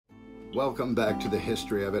Welcome back to the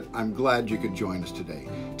history of it. I'm glad you could join us today.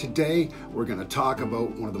 Today, we're going to talk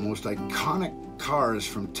about one of the most iconic cars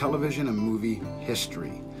from television and movie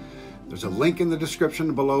history. There's a link in the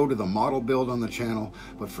description below to the model build on the channel,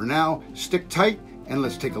 but for now, stick tight and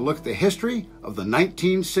let's take a look at the history of the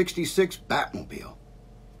 1966 Batmobile.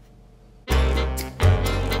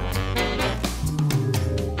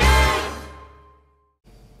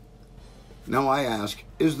 Now I ask,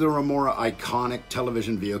 is there a more iconic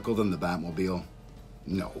television vehicle than the Batmobile?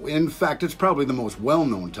 No. In fact, it's probably the most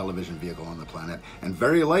well-known television vehicle on the planet, and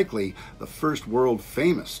very likely the first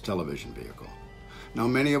world-famous television vehicle. Now,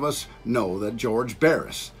 many of us know that George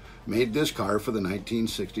Barris made this car for the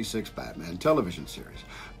 1966 Batman television series.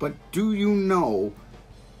 But do you know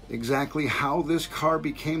exactly how this car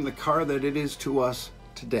became the car that it is to us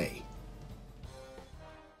today?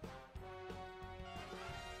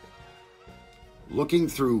 Looking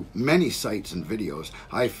through many sites and videos,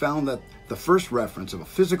 I found that the first reference of a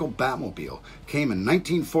physical Batmobile came in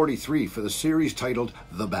 1943 for the series titled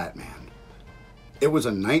The Batman. It was a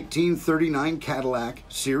 1939 Cadillac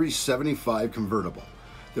Series 75 convertible.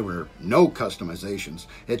 There were no customizations.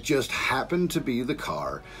 It just happened to be the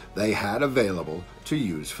car they had available to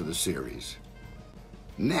use for the series.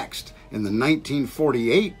 Next, in the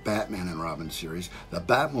 1948 Batman and Robin series, the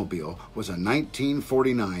Batmobile was a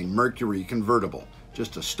 1949 Mercury convertible.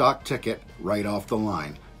 Just a stock ticket right off the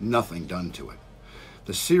line, nothing done to it.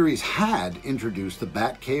 The series had introduced the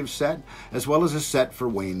Batcave set as well as a set for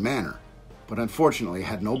Wayne Manor, but unfortunately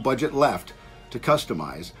had no budget left to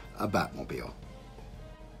customize a Batmobile.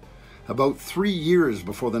 About 3 years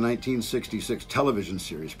before the 1966 television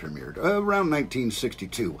series premiered, around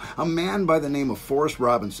 1962, a man by the name of Forrest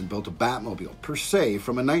Robinson built a Batmobile per se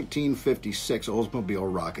from a 1956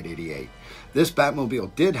 Oldsmobile Rocket 88. This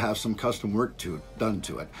Batmobile did have some custom work done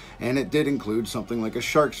to it, and it did include something like a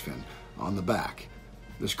shark's fin on the back.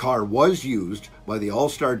 This car was used by the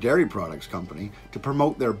All-Star Dairy Products Company to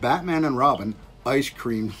promote their Batman and Robin ice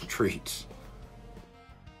cream treats.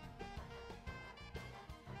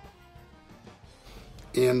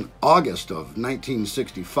 In August of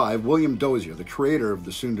 1965, William Dozier, the creator of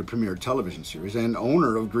the soon-to-premiere television series and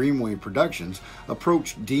owner of Greenway Productions,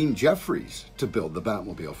 approached Dean Jeffries to build the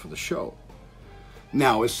Batmobile for the show.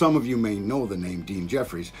 Now, as some of you may know the name Dean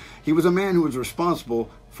Jeffries, he was a man who was responsible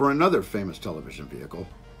for another famous television vehicle,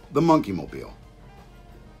 the Monkeemobile.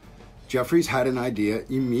 Jeffries had an idea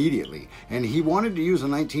immediately, and he wanted to use a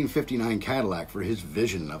 1959 Cadillac for his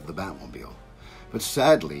vision of the Batmobile. But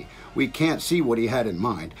sadly, we can't see what he had in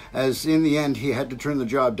mind, as in the end he had to turn the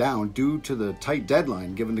job down due to the tight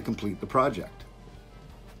deadline given to complete the project.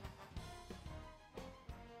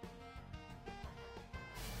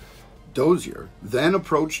 Dozier then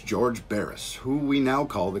approached George Barris, who we now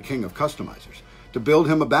call the King of Customizers, to build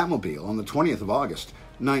him a Batmobile on the 20th of August,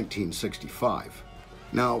 1965.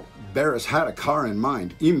 Now, Barris had a car in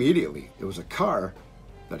mind immediately. It was a car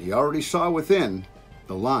that he already saw within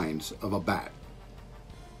the lines of a bat.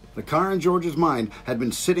 The car in George's mind had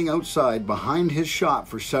been sitting outside behind his shop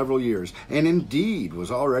for several years, and indeed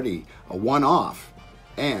was already a one-off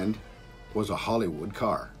and was a Hollywood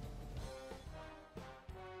car.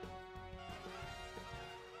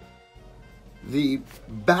 The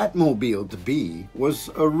Batmobile to be was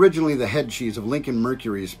originally the head cheese of Lincoln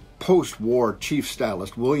Mercury's post-war chief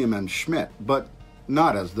stylist William M. Schmidt, but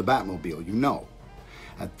not as the Batmobile you know.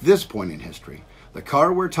 At this point in history, the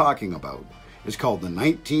car we're talking about is called the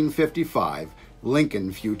 1955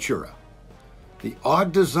 Lincoln Futura. The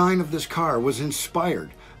odd design of this car was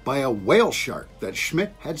inspired by a whale shark that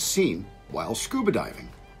Schmidt had seen while scuba diving.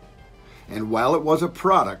 And while it was a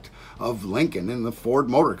product of Lincoln and the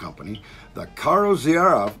Ford Motor Company, the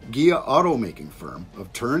Carrozzeria Ghia automaking firm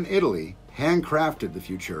of Turin, Italy, handcrafted the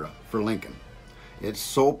Futura for Lincoln. Its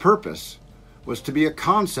sole purpose was to be a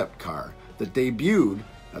concept car that debuted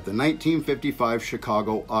at the 1955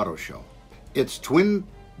 Chicago Auto Show. Its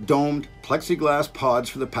twin-domed plexiglass pods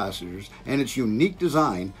for the passengers and its unique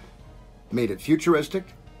design made it futuristic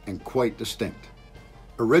and quite distinct.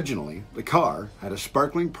 Originally, the car had a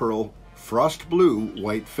sparkling pearl frost blue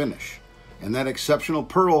white finish, and that exceptional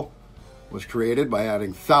pearl was created by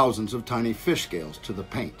adding thousands of tiny fish scales to the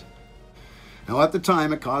paint. Now, at the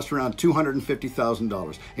time, it cost around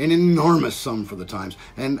 $250,000, an enormous sum for the times,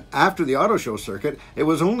 and after the auto show circuit, it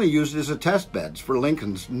was only used as a test bed for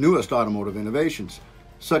Lincoln's newest automotive innovations,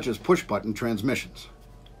 such as push-button transmissions.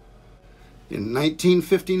 In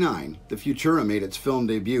 1959, the Futura made its film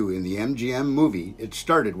debut in the MGM movie It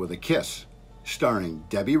Started With a Kiss, starring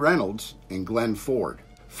Debbie Reynolds and Glenn Ford.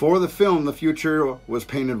 For the film, the Futura was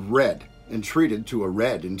painted red and treated to a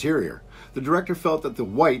red interior. The director felt that the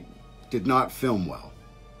white did not film well.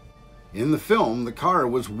 In the film, the car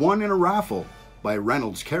was won in a raffle by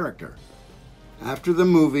Reynolds' character. After the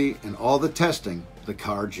movie and all the testing, the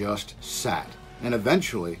car just sat, and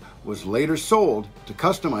eventually was later sold to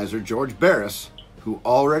customizer George Barris, who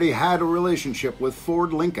already had a relationship with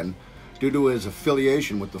Ford Lincoln due to his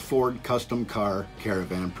affiliation with the Ford Custom Car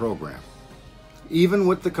Caravan program. Even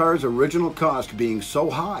with the car's original cost being so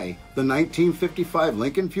high, the 1955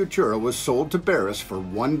 Lincoln Futura was sold to Barris for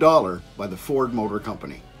 $1 by the Ford Motor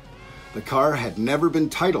Company. The car had never been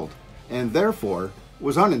titled and therefore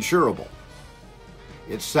was uninsurable.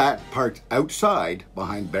 It sat parked outside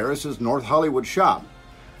behind Barris's North Hollywood shop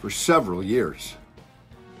for several years.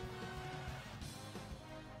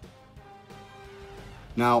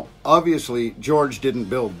 Now, obviously, George didn't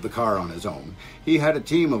build the car on his own. He had a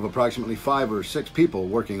team of approximately 5 or 6 people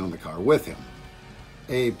working on the car with him.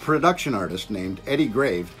 A production artist named Eddie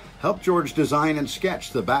Grave helped George design and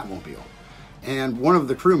sketch the Batmobile. And one of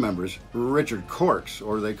the crew members, Richard Corks,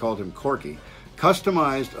 or they called him Corky,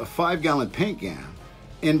 customized a 5-gallon paint can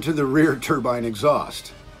into the rear turbine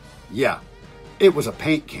exhaust. Yeah, it was a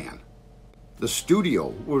paint can. The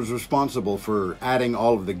studio was responsible for adding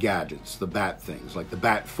all of the gadgets, the bat things, like the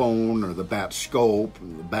bat phone or the bat scope,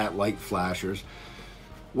 and the bat light flashers.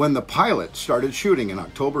 When the pilot started shooting in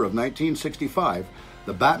October of 1965,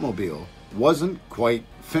 the Batmobile wasn't quite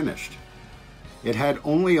finished. It had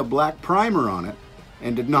only a black primer on it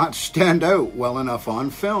and did not stand out well enough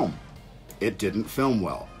on film. It didn't film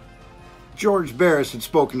well. George Barris had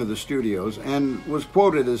spoken to the studios and was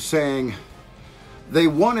quoted as saying, "They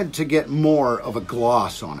wanted to get more of a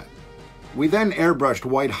gloss on it. We then airbrushed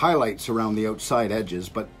white highlights around the outside edges,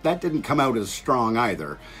 but that didn't come out as strong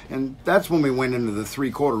either. And that's when we went into the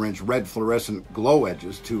 3/4-inch red fluorescent glow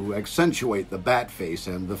edges to accentuate the bat face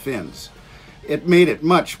and the fins. It made it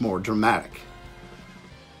much more dramatic."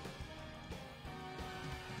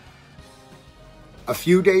 A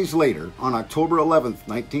few days later, on October 11th,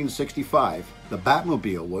 1965, the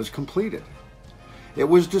Batmobile was completed. It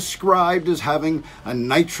was described as having a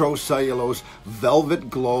nitrocellulose velvet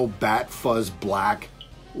glow bat fuzz black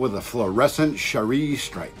with a fluorescent Cherie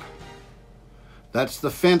stripe. That's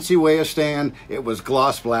the fancy way of saying it was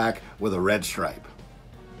gloss black with a red stripe.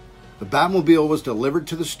 The Batmobile was delivered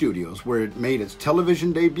to the studios where it made its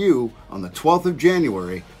television debut on the 12th of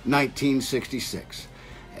January, 1966.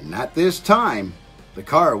 And at this time, the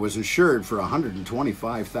car was insured for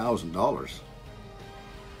 $125,000.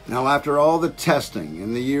 Now, after all the testing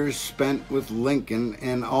and the years spent with Lincoln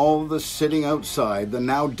and all the sitting outside, the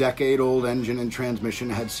now decade-old engine and transmission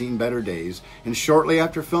had seen better days, and shortly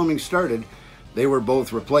after filming started, they were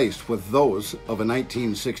both replaced with those of a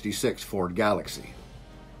 1966 Ford Galaxy.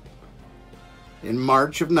 In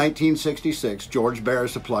March of 1966, George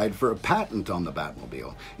Barris applied for a patent on the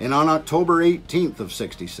Batmobile, and on October 18th of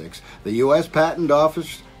 66, the U.S. Patent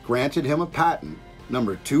Office granted him a patent,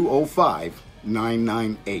 number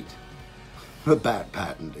 205998. The Bat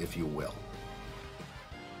patent, if you will.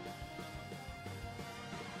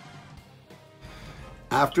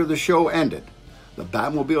 After the show ended, the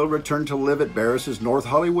Batmobile returned to live at Barris's North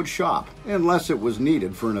Hollywood shop, unless it was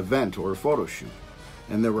needed for an event or a photo shoot,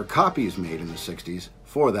 and there were copies made in the 60s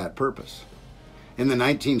for that purpose. In the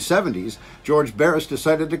 1970s, George Barris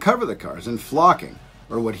decided to cover the cars in flocking,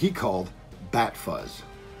 or what he called bat fuzz.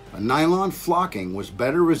 A nylon flocking was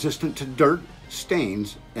better resistant to dirt,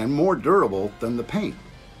 stains, and more durable than the paint.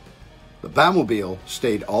 The Batmobile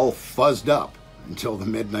stayed all fuzzed up until the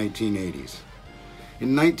mid-1980s.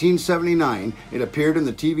 In 1979, it appeared in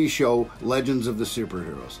the TV show Legends of the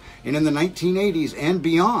Superheroes. And in the 1980s and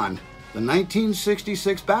beyond, the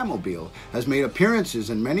 1966 Batmobile has made appearances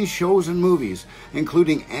in many shows and movies,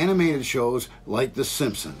 including animated shows like The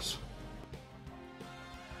Simpsons.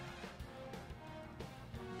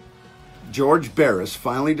 George Barris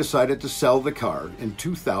finally decided to sell the car in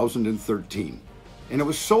 2013, and it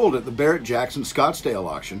was sold at the Barrett-Jackson Scottsdale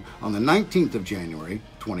auction on the 19th of January,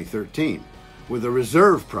 2013, with a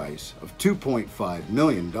reserve price of $2.5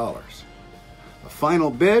 million. A final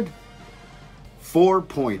bid,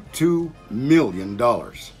 $4.2 million,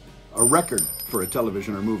 a record for a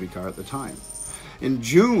television or movie car at the time. In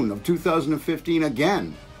June of 2015,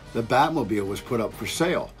 again, the Batmobile was put up for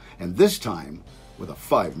sale, and this time with a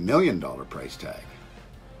 $5 million price tag.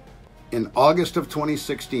 In August of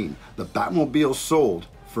 2016, the Batmobile sold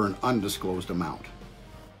for an undisclosed amount.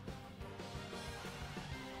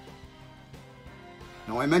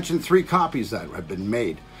 Now, I mentioned 3 copies that had been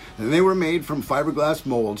made, and they were made from fiberglass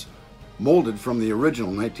molds molded from the original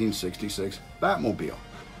 1966 Batmobile.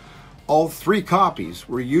 All 3 copies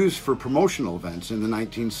were used for promotional events in the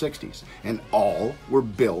 1960s, and all were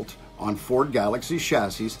built on Ford Galaxy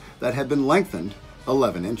chassis that had been lengthened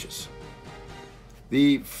 11 inches.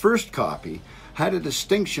 The first copy had a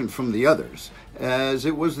distinction from the others, as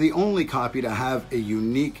it was the only copy to have a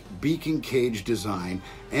unique beacon cage design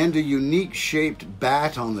and a unique shaped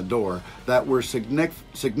bat on the door that were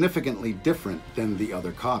significantly different than the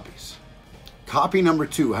other copies. Copy number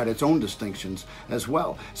 2 had its own distinctions as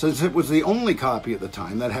well, since it was the only copy at the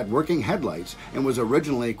time that had working headlights and was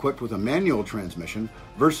originally equipped with a manual transmission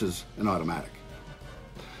versus an automatic.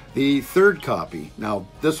 The third copy, now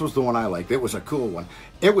this was the one I liked, it was a cool one.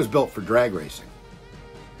 It was built for drag racing.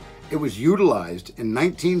 It was utilized in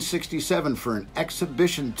 1967 for an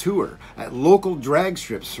exhibition tour at local drag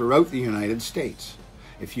strips throughout the United States.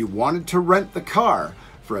 If you wanted to rent the car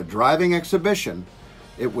for a driving exhibition,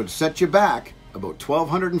 it would set you back about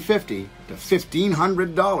 $1,250 to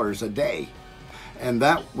 $1,500 a day. And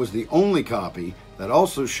that was the only copy that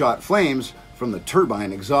also shot flames from the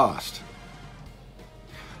turbine exhaust.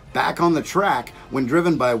 Back on the track, when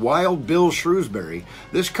driven by Wild Bill Shrewsbury,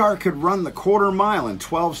 this car could run the quarter mile in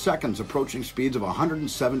 12 seconds, approaching speeds of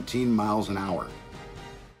 117 miles an hour.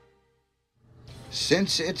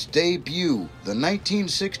 Since its debut, the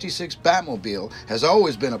 1966 Batmobile has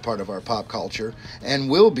always been a part of our pop culture and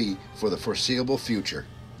will be for the foreseeable future.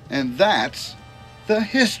 And that's the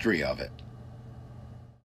history of it.